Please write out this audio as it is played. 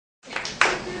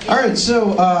All right,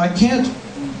 so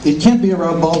it can't be a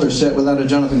Rob Balder set without a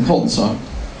Jonathan Colton song.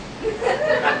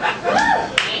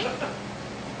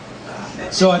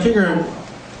 So I figure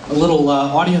a little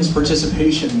audience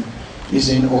participation is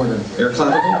in order. Air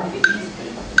clavicle.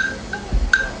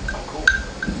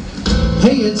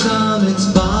 Hey, it's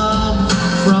Bob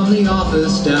from the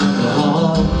office down the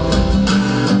hall.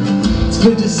 It's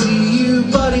good to see you,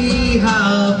 buddy.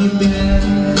 How have you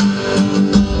been?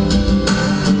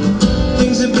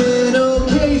 Things have been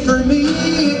okay for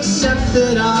me, except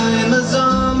that I'm a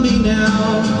zombie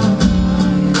now.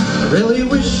 I really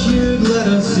wish you'd let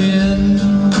us in.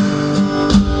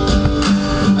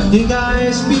 I think I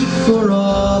speak for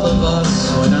all of us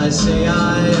when I say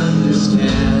I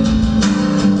understand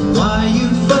why you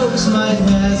folks might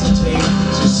hesitate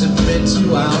to submit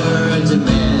to our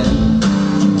demand.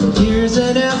 Here's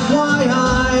an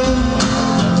FYI,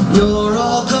 you're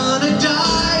all gonna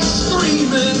die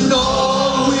screaming.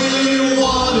 All we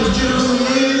wanna do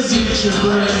is eat your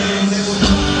brains.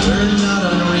 We're not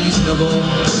unreasonable,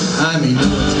 I mean no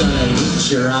one's gonna eat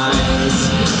your eyes.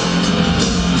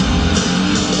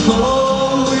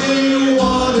 All we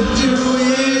wanna do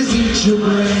is eat your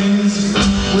brains.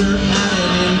 We're at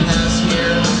an impasse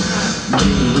here,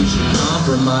 maybe we should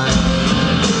compromise.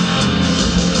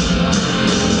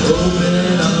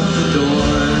 Open up the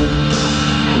door,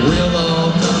 we'll all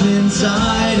come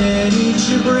inside and eat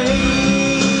your brains.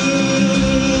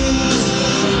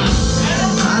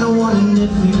 I don't want to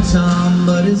nip you, Tom,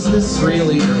 but is this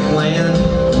really your plan?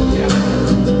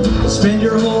 Spend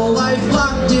your whole life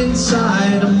locked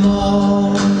inside a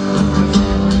mall.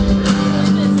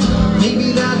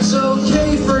 Maybe that's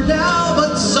okay for now,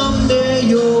 but someday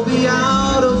you'll be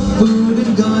out of food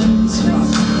and guns,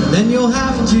 and then you'll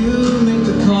have to make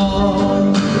a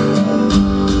call.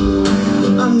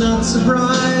 I'm not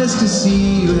surprised to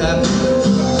see you haven't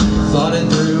thought it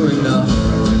through enough.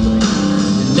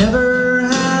 You never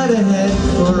had a head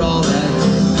for all that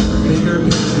bigger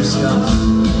picture stuff.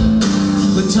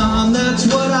 But Tom, that's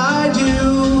what I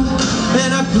do,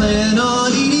 and I plan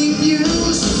on eating you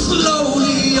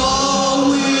slowly. All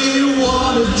we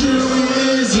want to do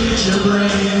is eat your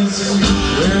brains.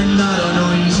 We're not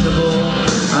unreasonable,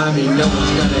 I mean no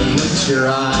one's gonna eat your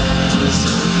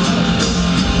eyes.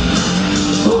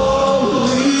 All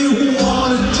we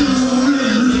want to do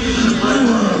is eat your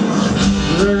brains.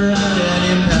 We're at an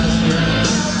impasse here,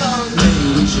 maybe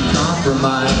we should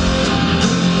compromise.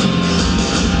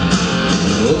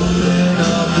 Open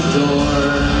up the door,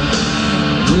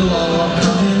 we'll all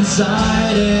come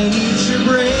inside and eat your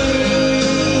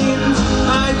brains.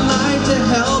 I'd like to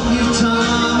help you,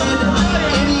 Tom, in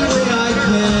any way I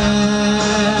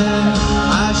can.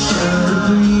 I sure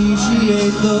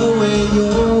appreciate the way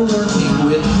you're working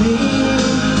with me.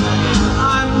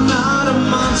 I'm not a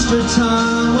monster,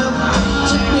 Tom, well,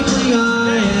 technically I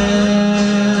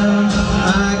am.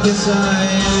 I guess I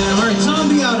am. Alright, Tom,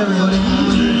 be out, everybody.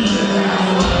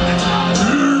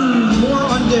 More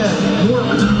undead. More.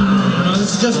 No, this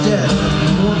is just dead.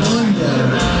 More undead.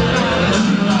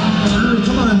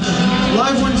 Come on.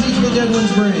 Live ones eat the dead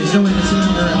one's brains. Nobody can see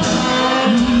them around.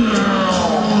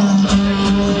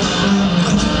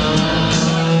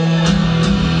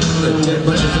 Dead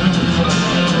bunch of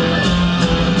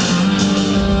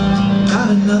got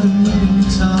another meeting,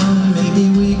 Tom. Maybe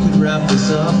we could wrap this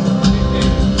up.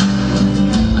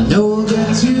 I know we'll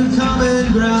get to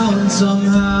common ground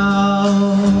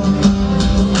somehow.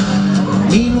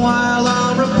 Meanwhile,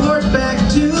 I'll report back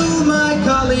to my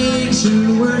colleagues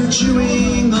who were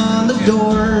chewing on the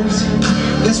doors.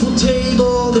 Guess we'll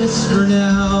table this for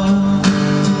now.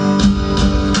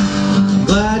 I'm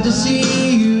glad to see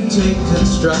you take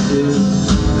constructive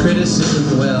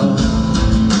criticism well.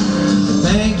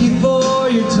 Thank you for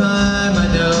your time. I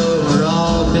know we're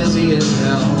all busy as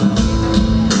hell.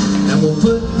 And we'll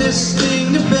put this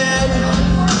thing to bed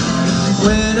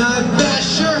when I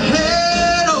bash your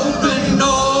head open.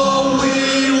 All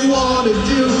we want to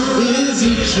do is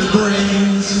eat your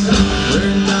brains.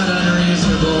 We're not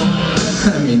unreasonable,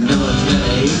 I mean no one's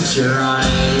gonna eat your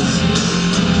eyes.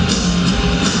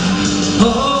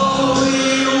 All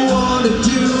we want to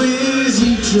do is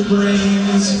eat your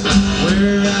brains.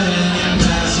 We're at an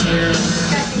impasse here,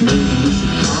 maybe we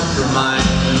should compromise.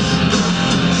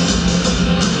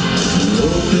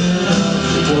 Open up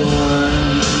the door,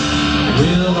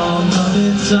 we'll all come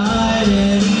inside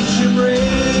and eat your brains.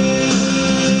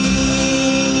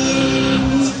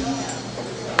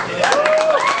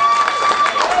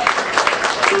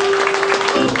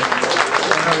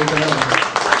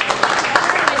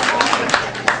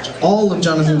 All of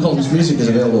Jonathan Colton's music is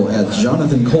available at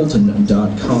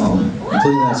jonathancolton.com,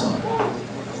 including that song.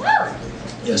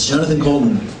 Yes, Jonathan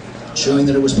Colton, showing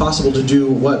that it was possible to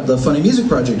do what the Funny Music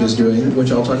Project is doing,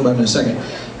 which I'll talk about in a second.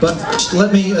 But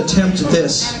let me attempt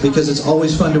this, because it's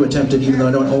always fun to attempt it, even though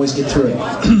I don't always get through it.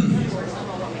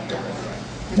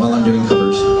 While I'm doing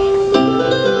covers.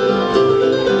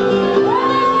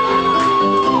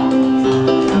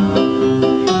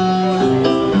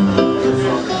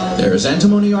 There's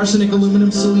antimony, arsenic,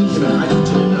 aluminum, selenium, and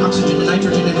hydrogen, and oxygen, and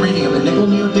nitrogen, and radium, and nickel,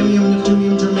 neodymium,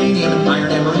 neptunium, germanium, and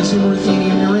iron, americium,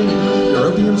 ruthenium, uranium,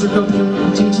 europium, zirconium,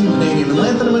 lutetium, vanadium, and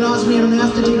lanthanum, and osmium, and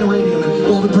astatine, iridium, and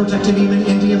gold, and protactinium, and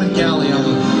indium, and gallium,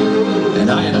 and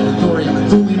iodine, and thorium,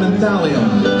 and thulium, and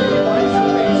thallium.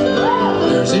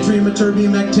 There's yttrium,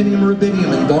 ytterbium, actinium,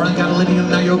 rubidium, and boron, gadolinium,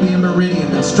 niobium,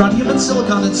 iridium, and strontium, and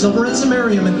silicon, and silver, and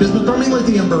samarium, and bismuth, bromine,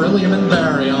 lithium, beryllium, and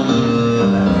barium.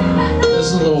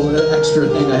 This is a little extra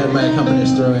thing I had my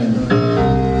accompanist throw in.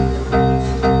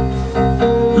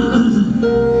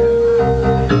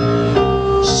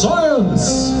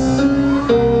 Science!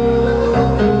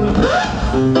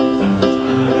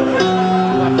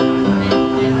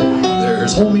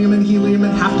 There's holmium and helium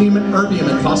and hafnium and erbium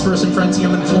and phosphorus and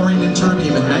francium and fluorine and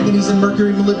terbium and manganese and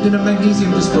mercury, molybdenum,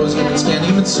 magnesium, dysprosium and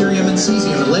scandium and cerium and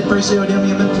cesium and lead,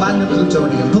 praseodymium and platinum,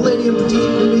 plutonium, palladium,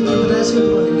 potassium, lithium, potassium,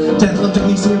 polonium, tantalum,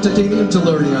 technetium, titanium,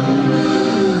 tellurium,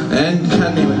 and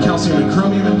cadmium and calcium and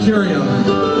chromium and curium.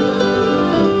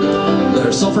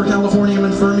 There's sulfur, californium,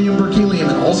 and fermium, berkelium,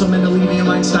 and also mendelevium,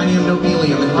 einsteinium,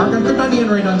 nobelium, and argon, kryptonium,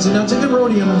 radon, xenon, zinc, and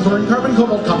rhodium, and fluorine, carbon,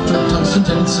 cobalt, copper, tungsten,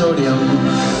 and sodium.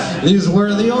 These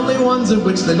were the only ones of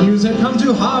which the news had come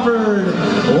to Harvard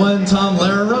when Tom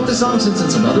Lehrer wrote the song, since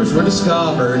some others were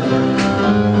discovered.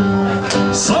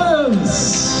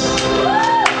 Science!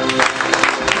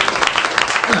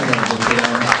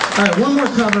 Alright, one more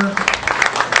cover,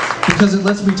 because it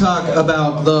lets me talk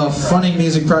about the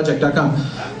funnymusicproject.com.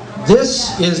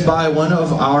 This is by one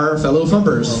of our fellow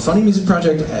Fumpers. Funny Music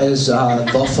Project is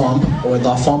The Fump, or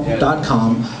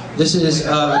thefump.com. This is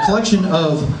a collection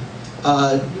of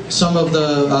some of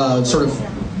the sort of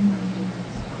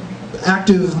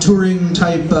active touring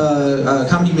type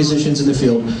comedy musicians in the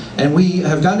field, and we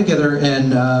have gotten together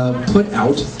and put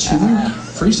out 2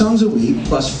 free songs a week,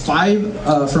 plus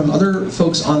 5 from other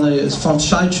folks on the Fump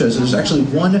side shows. There's actually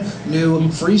 1 new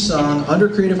free song under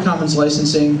Creative Commons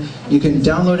licensing. You can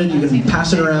download it, you can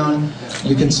pass it around,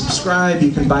 you can subscribe,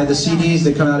 you can buy the CDs.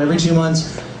 They come out every 2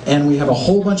 months. And we have a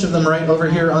whole bunch of them right over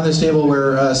here on this table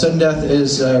where Sudden Death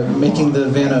is making the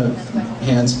Vanna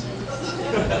hands.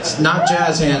 It's not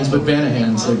jazz hands, but Vanna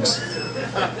hands. It's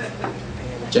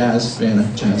jazz, Vanna,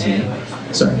 jazz,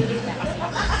 Vanna. Sorry.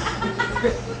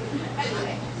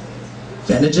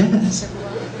 Vanna jazz.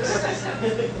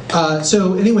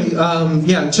 So anyway,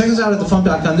 yeah, check us out at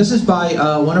thefump.com. This is by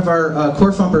one of our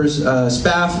core Fumpers,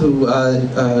 Spaff, who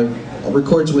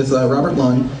records with Robert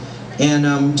Lund. And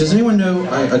does anyone know,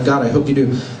 God, I hope you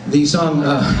do, the song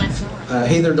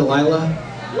Hey There Delilah?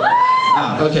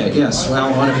 Ah, okay, yes,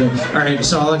 well, one of you. Alright,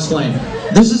 so I'll explain.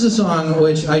 This is a song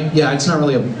which, yeah, it's not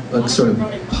really a sort of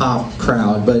pop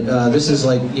crowd, but this is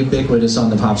like ubiquitous on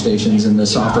the pop stations and the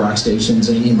soft rock stations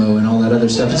and emo and all that other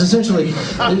stuff. It's essentially,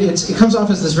 it comes off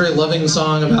as this very loving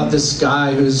song about this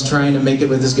guy who's trying to make it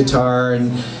with his guitar,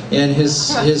 and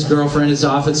his girlfriend is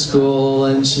off at school,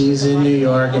 and she's in New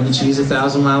York, and she's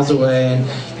 1,000 miles away, and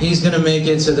he's gonna make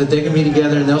it so that they can be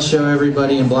together and they'll show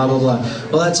everybody and blah blah blah.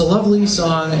 Well, that's a lovely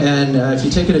song, and if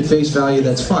you take it at face value,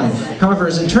 that's fine. However,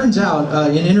 as it turns out,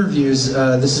 in interviews,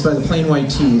 this is by the Plain White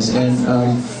Tees, and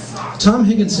Tom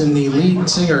Higginson, the lead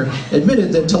singer,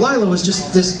 admitted that Delilah was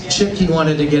just this chick he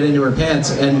wanted to get into her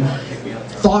pants, and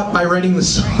thought by writing the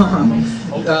song,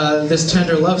 this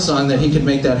tender love song, that he could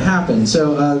make that happen.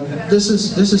 So this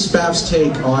is Spaff's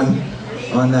take on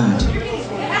that.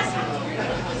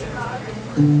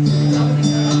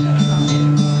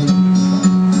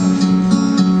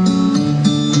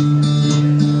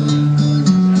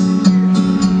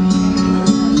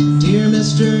 Dear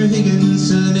Mr.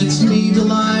 Higginson, it's me,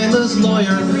 Delilah's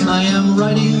lawyer. I am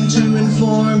writing to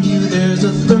inform you there's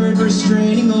a 3rd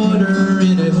restraining order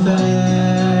in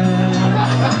effect.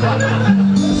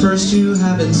 First, you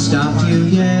haven't stopped you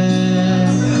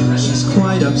yet. She's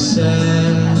quite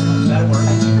upset.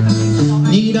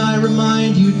 Need I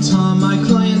remind you, Tom, my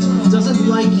client doesn't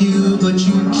like you, but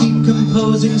you keep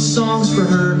composing songs for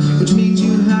her, which means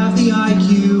you have the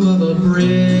IQ of a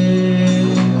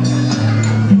brick.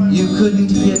 You couldn't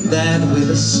hit that with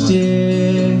a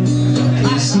stick.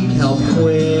 Please seek help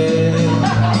quick.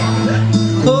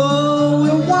 Oh,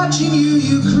 we're watching you,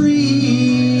 you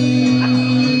creep.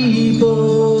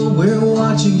 Oh, we're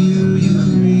watching you, you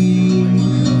creep.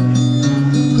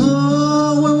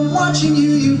 Oh, we're watching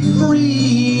you, you freak.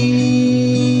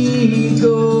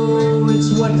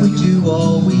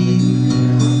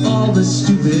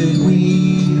 stupid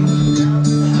weed.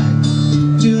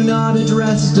 Do not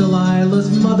address Delilah's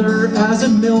mother as a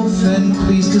MILF, and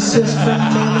please desist from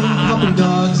mailing puppy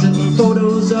dogs and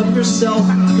photos of yourself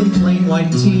in plain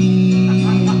white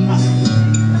tees.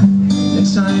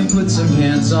 Next time, put some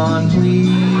pants on, please.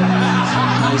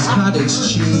 Nice cottage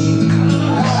cheese.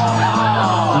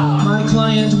 My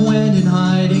client went in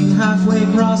hiding halfway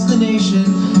across the nation,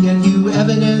 yet you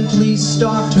evidently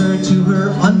stalked her to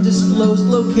her undisclosed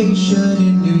location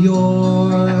in New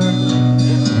York.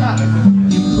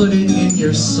 You put it in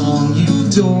your song, you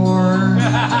dork.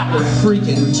 You're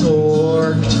freaking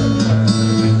torqued.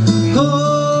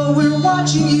 Oh, we're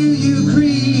watching you, you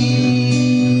creep.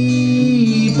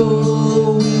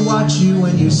 Oh, we watch you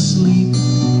when you sleep.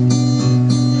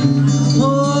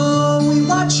 Oh, we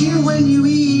watch you when you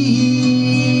eat.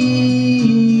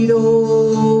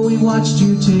 Oh, we watched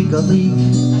you take a leak.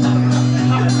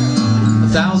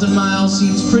 1,000 miles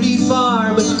seems pretty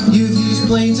far, but you've used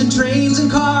planes and trains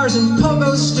and cars and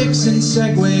pogo sticks and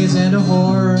segways and a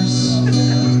horse.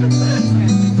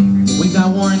 We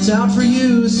got warrants out for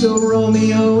you, so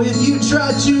Romeo, if you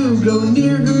try to go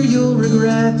near her, you'll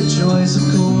regret the choice, of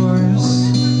course.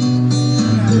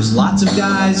 There's lots of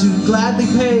guys who'd gladly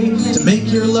pay to make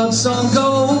your love song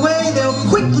go away. They'll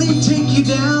quickly take you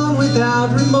down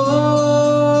without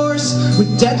remorse,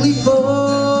 with deadly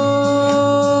force.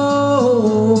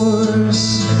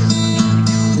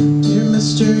 Dear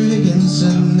Mr.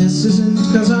 Higginson, this isn't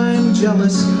because I'm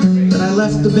jealous that I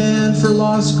left the band for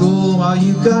law school while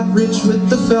you got rich with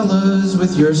the fellas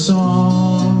with your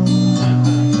song.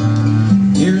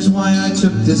 Here's why I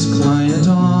took this client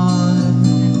on.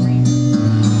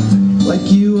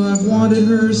 Like you, I've wanted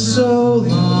her so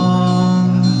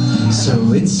long.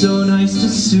 So it's so nice to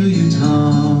sue you,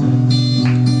 Tom.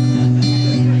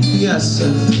 Yes,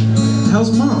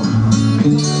 how's Mom?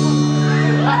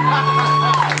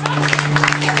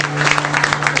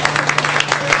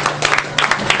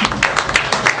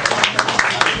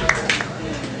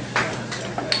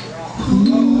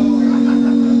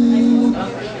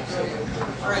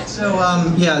 Alright, so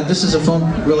yeah, this is a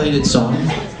phone-related song.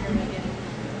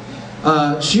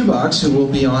 Shoebox, who will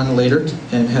be on later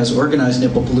and has organized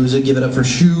Nipplepalooza. Give it up for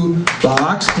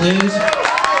Shoebox, please.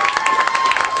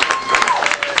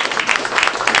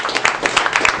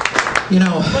 You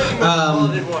know,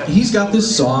 he's got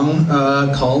this song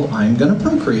called I'm Gonna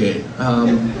Procreate,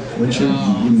 which you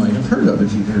might have heard of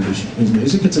if you've heard his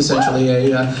music. It's essentially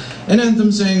an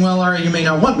anthem saying, well, alright, you may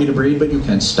not want me to breed, but you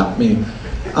can't stop me.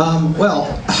 Well,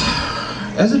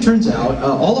 as it turns out,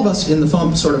 all of us in the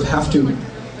funk sort of have to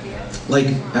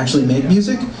like actually make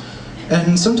music,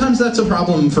 and sometimes that's a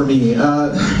problem for me.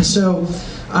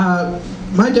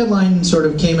 My deadline sort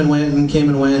of came and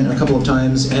went a couple of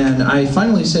times, and I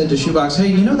finally said to Shoebox, hey,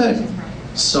 you know that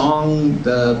song,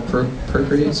 the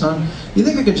Procreate song? You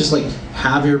think I could just like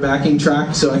have your backing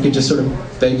track so I could just sort of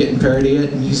fake it and parody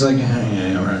it? And he's like,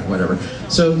 yeah, all right, whatever.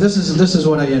 So this is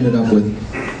what I ended up with.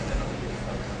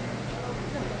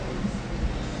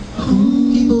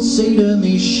 People say to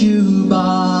me,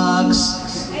 Shoebox.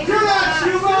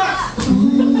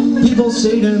 People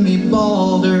say to me,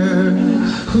 Balder,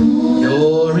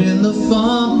 you're in the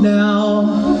funk now.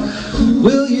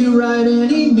 Will you write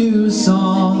any new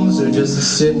songs or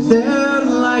just sit there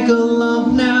like a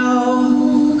lump now?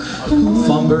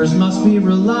 Funkers must be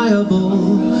reliable,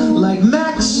 like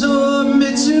Max or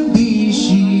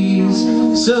Mitsubishi's.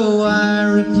 So I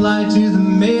replied to the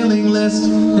mailing list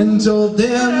and told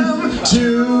them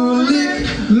to lick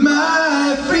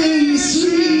my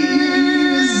feces.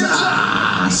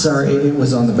 Sorry, it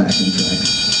was on the backing track.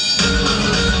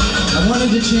 I wanted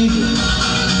to change it.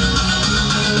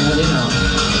 But, you know,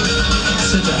 it's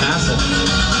such a hassle.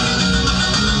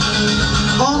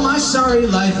 All my sorry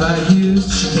life I've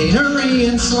used chicanery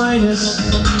and slyness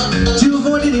to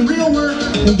avoid any real work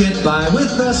and get by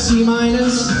with a C-.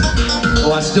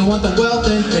 Oh, I still want the wealth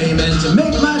and fame and to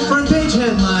make my front page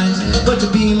headlines, but to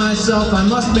be myself I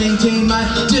must maintain my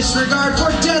disregard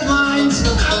for deadlines.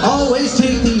 Always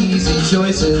take the easy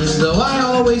choices, though I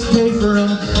always pay for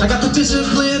them. I got the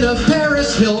discipline of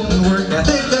Paris Hilton, work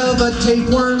ethic of a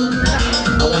tapeworm.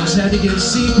 I once had to give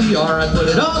CPR, I put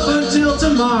it off until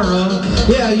tomorrow.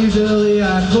 Yeah, usually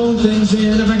I phone things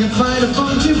in if I can find a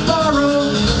phone to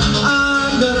borrow.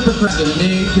 I'm gonna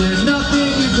procrastinate, there's nothing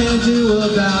you can do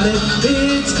about it.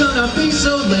 It's gonna be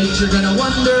so late, you're gonna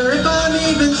wonder if I'm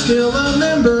even still a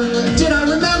member. Did I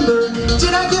remember?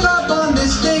 Did I give up on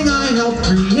this thing I helped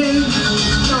create?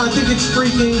 No, I think it's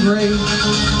freaking great.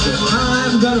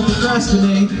 I'm gonna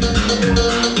procrastinate.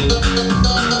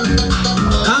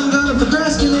 I'm gonna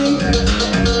procrastinate.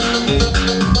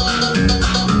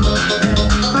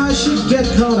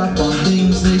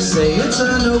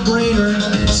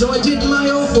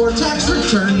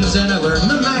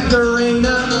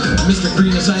 Mr.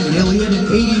 Green assigned the Iliad in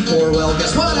 '84. Well,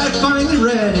 guess what? I finally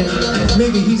read it.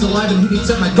 Maybe he's alive and he can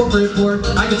accept my book report.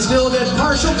 I could still get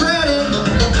partial credit.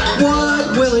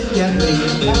 What will it get me?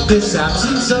 This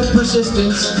absence of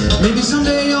persistence. Maybe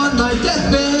someday on my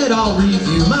deathbed I'll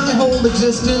review my whole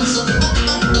existence.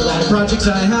 With all the projects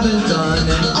I haven't done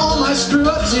and all my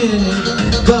screw-ups in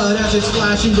it. But as it's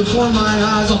flashing before my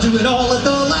eyes, I'll do it all at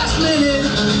the last minute.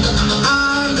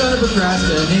 I'm gonna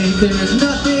procrastinate. There's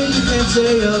nothing you can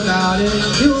say about it.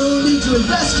 You'll need to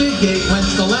investigate.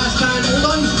 When's the last time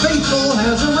old unfaithful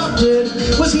has erupted?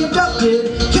 Was he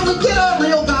abducted? Can we get a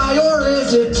real guy or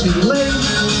is it too late?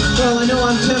 Well, I know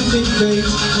I'm tempting fate,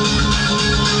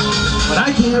 but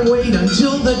I can't wait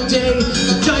until the day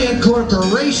the giant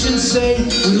corporations say,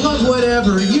 we love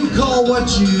whatever you call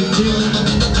what you do.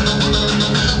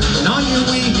 And on you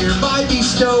we hereby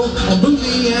bestow a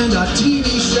movie and a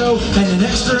TV show and an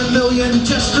extra $1 million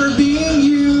just for being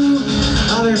you.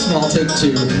 Ah, there's small take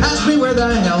two. Ask me where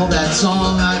the hell that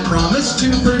song I promised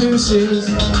to produce is.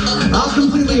 I'll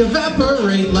completely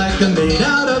evaporate like I'm made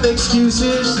out of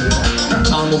excuses.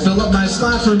 Tom will fill up my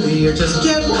slot for me or just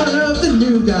get one of the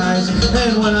new guys.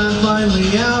 And when I'm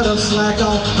finally out of slack,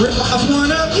 I'll rip off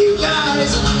one of you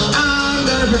guys. I'm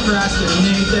gonna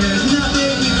procrastinate. There's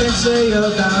nothing you can say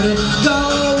about it. Go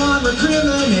on,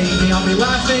 recriminate me. I'll be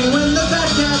laughing when the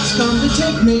fat cats come to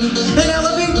take me and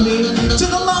elevate me to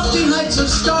the lofty heights of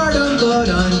stardom. But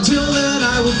until then,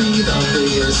 I will be the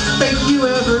biggest fake you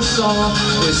ever saw,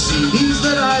 with CDs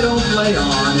that I don't play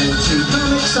on and 2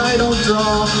 comics I don't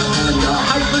draw, and a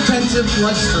hypertensive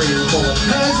bloodstream full of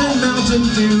Pez and Mountain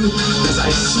Dew. Cause I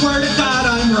swear to God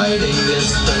I'm writing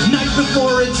this the night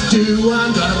before it's due.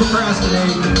 I'm gonna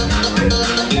procrastinate.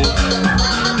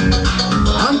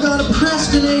 I'm gonna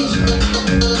procrastinate.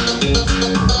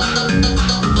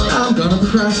 I'm gonna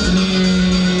procrastinate.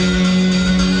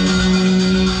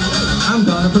 I'm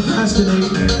gonna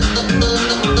procrastinate.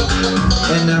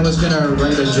 And I was gonna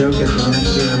write a joke at the end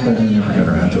here, but I never got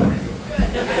around to it.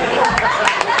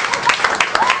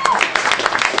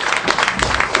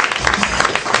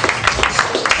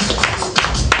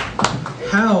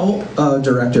 How,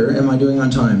 director, am I doing on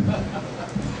time?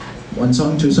 1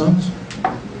 song, 2 songs?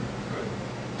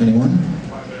 Anyone?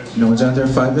 No one's out there?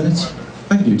 5 minutes?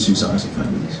 I can do 2 songs in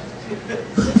 5 minutes.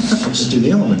 I'll just do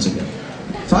the elements again.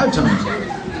 5 times.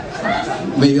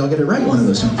 Maybe I'll get it right one of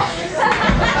those times.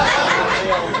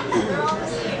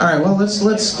 All right. Well, let's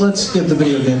skip the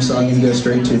video game song and go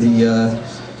straight to the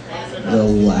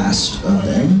last of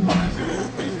them.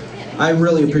 I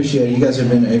really appreciate it. You guys have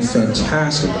been a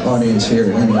fantastic audience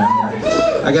here, and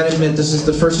I gotta admit, this is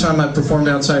the first time I've performed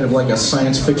outside of like a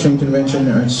science fiction convention,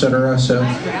 or etc. So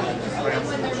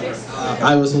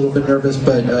I was a little bit nervous,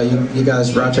 but you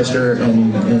guys, Rochester,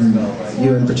 and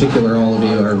you in particular, all of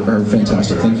you are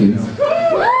fantastic. Thank you.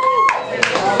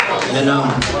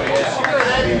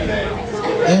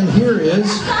 And here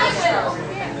is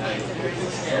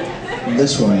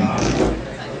this one.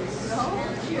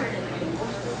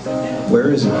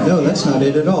 Where is it? No, that's not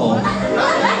it at all.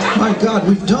 My God,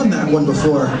 we've done that one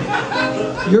before.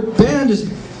 Your band is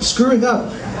screwing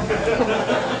up.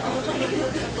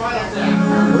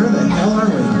 Where the hell are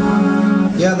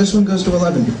we? Yeah, this one goes to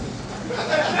 11.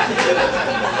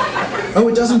 Oh,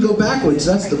 it doesn't go backwards.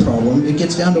 That's the problem. It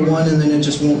gets down to 1 and then it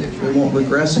just won't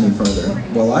regress any further.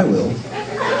 Well, I will.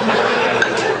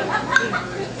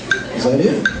 Is that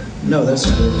it? No, that's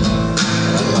not it.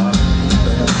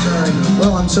 Sorry.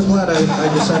 Well, I'm so glad I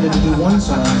decided to do 1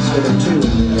 song instead of 2 in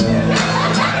the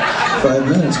 5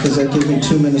 minutes, because that gives me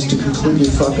 2 minutes to completely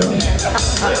fuck up.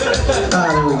 Ah,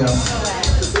 there we go.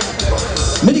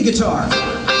 MIDI guitar.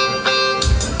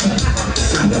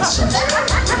 God, that sucks.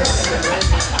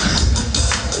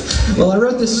 Well, I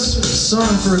wrote this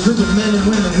song for a group of men and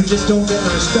women who just don't get the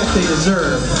respect they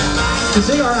deserve. Because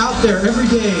they are out there every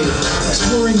day,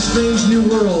 exploring strange new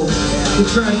worlds that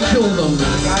try to kill them,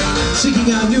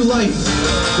 seeking out new life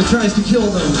that tries to kill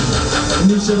them,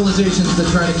 and new civilizations that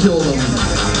try to kill them.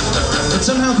 But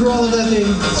somehow through all of that, they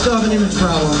still have an image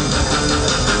problem.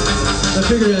 So I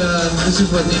figured this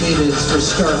is what they needed for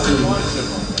Starfleet.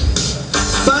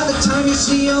 By the time you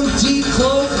see them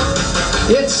decloak,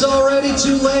 it's already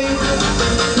too late.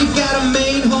 You got a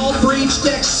main hull breach,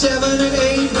 deck 7 and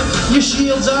 8. Your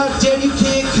shields are dead, you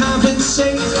can't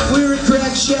compensate. We're a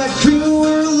crack shack crew,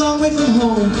 we're a long way from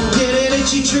home. Get an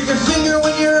itchy trigger finger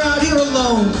when you're out here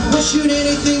alone. We'll shoot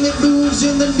anything that moves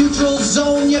in the neutral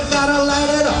zone. You gotta light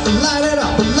it up and light it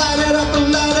up and light it up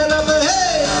and light it up. And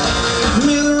hey,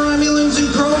 man, the Romulans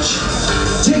encroach.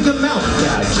 Take them out,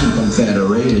 gotta keep them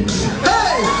federated.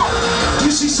 Hey,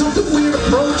 you see something weird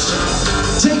approach?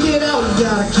 Take it out,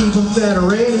 gotta keep them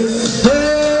federated.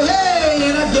 Hey, hey,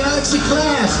 in a galaxy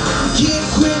class. Can't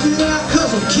quit now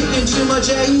cause I'm kicking too much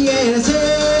ass.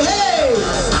 Hey, hey,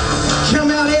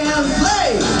 come out and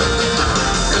play.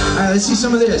 Alright, let's see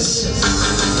some of this.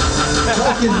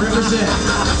 Zulkin, represent.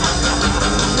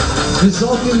 The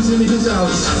Zulkin's in his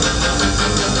house.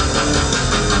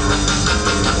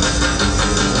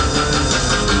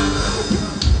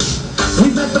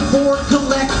 We've met the Ford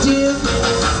Collective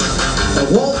at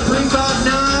Walt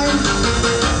 359.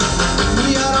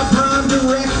 We got our prime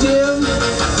directive.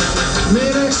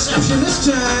 Made an exception this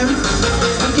time.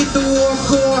 We get the war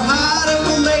core hot and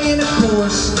we'll lay in a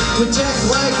course. We attack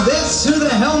like this, who the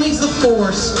hell needs the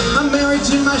force? I'm married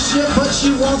to my shit, but she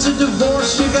wants a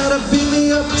divorce. You gotta beat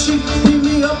me up, chief, beat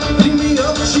me up,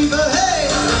 chief.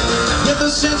 Hey! Get the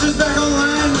sensors back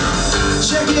online.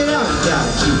 Check it out,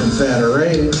 gotta keep them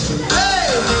federated.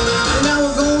 Hey! And now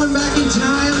we're going back in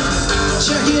time.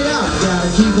 Check it out,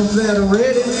 gotta keep them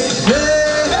federated.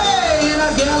 Hey, hey, in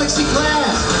our galaxy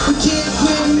class. We can't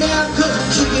quit now cause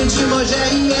we're kicking too much ass.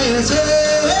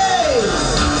 Hey, hey,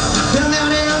 come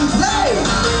out and play.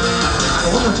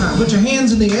 One more time, put your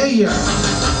hands in the air.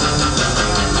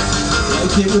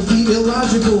 Like it would be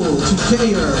illogical to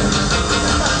care.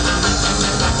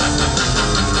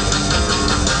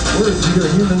 Words you're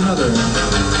human mother.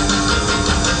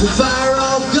 We'll fire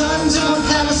all guns and we'll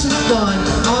have some fun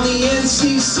on the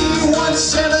NCC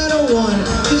 1701.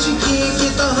 Cause you can't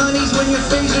get the honeys when your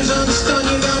phaser's unstun.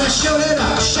 You gotta shoot it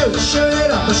up, shoot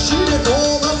it up, or shoot it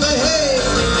all up ahead.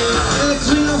 And the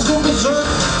cleaners go berserk.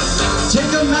 Take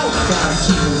them out, gotta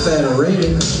keep them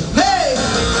federated. Hey!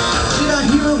 Did I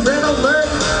hear a red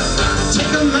alert? Take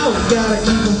them out, gotta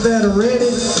keep them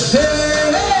federated.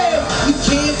 Hey, hey! You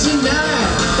can't deny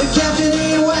the captain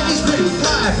ain't whack, he's pretty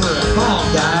fly for a calm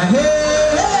guy.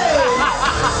 Hey, hey!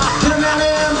 Come out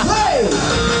and play!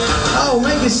 Oh,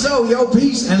 make it so, yo,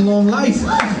 peace and long life.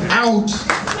 Out!